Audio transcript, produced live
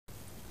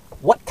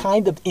What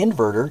kind of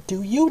inverter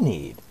do you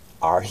need?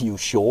 Are you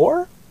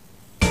sure?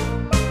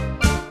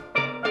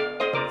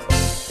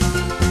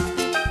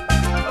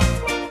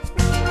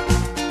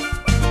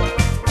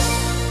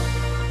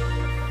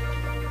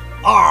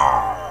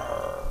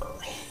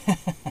 Arrrr!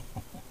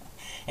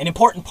 An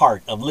important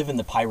part of living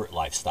the pirate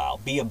lifestyle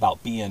be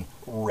about being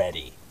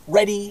ready.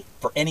 Ready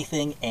for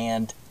anything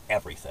and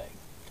everything.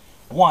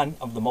 One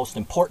of the most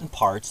important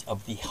parts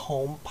of the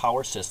home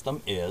power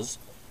system is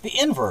the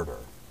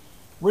inverter.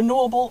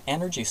 Renewable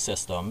energy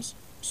systems,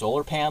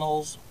 solar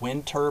panels,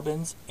 wind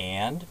turbines,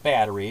 and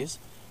batteries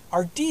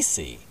are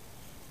DC.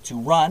 To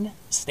run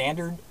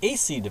standard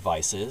AC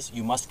devices,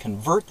 you must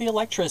convert the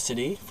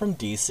electricity from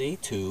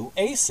DC to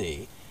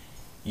AC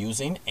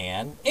using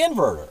an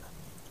inverter.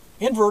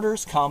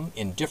 Inverters come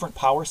in different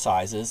power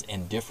sizes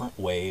and different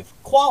wave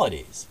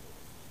qualities.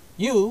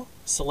 You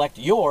select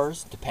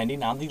yours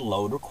depending on the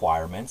load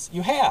requirements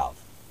you have.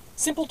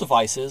 Simple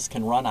devices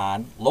can run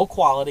on low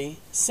quality,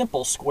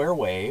 simple square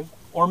wave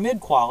or mid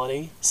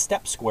quality,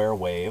 step square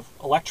wave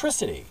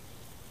electricity.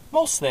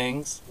 Most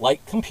things,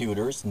 like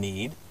computers,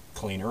 need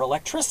cleaner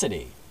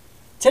electricity.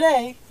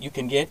 Today, you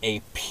can get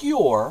a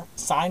pure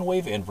sine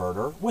wave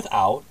inverter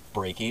without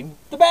breaking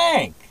the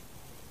bank.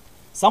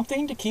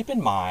 Something to keep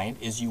in mind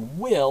is you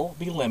will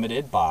be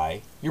limited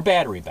by your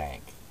battery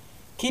bank.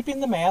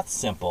 Keeping the math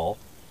simple,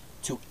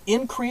 to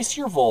increase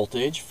your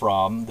voltage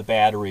from the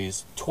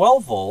battery's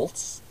 12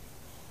 volts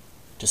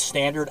to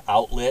standard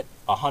outlet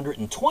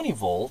 120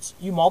 volts,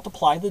 you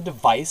multiply the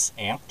device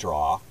amp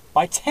draw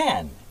by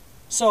 10.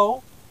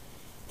 So,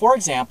 for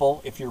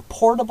example, if your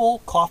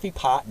portable coffee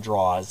pot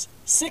draws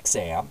 6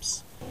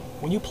 amps,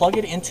 when you plug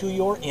it into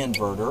your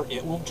inverter,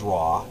 it will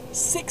draw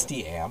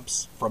 60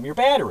 amps from your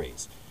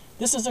batteries.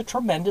 This is a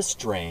tremendous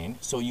drain,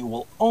 so you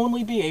will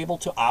only be able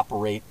to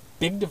operate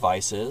big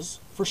devices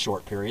for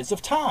short periods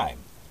of time.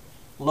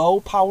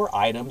 Low power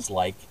items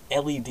like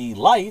LED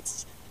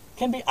lights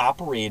can be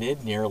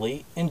operated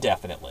nearly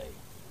indefinitely.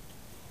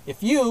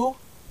 If you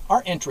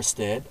are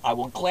interested, I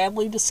will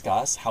gladly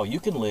discuss how you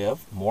can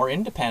live more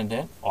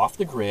independent, off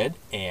the grid,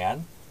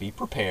 and be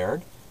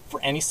prepared for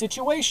any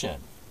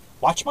situation.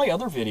 Watch my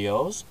other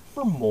videos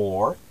for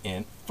more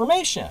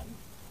information.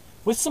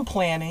 With some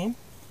planning,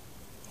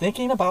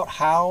 thinking about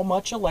how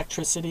much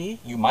electricity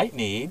you might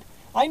need,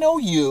 I know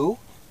you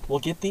will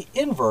get the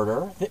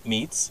inverter that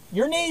meets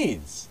your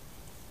needs.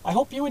 I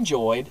hope you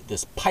enjoyed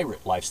this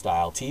Pirate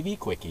Lifestyle TV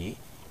Quickie.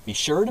 Be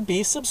sure to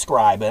be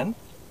subscribing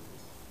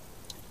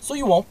so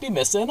you won't be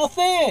missing a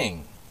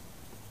thing.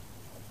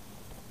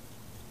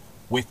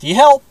 With your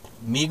help,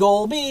 me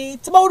goal be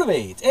to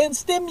motivate and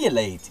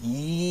stimulate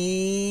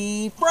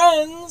ye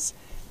friends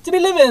to be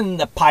living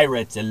the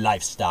pirate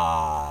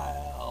lifestyle.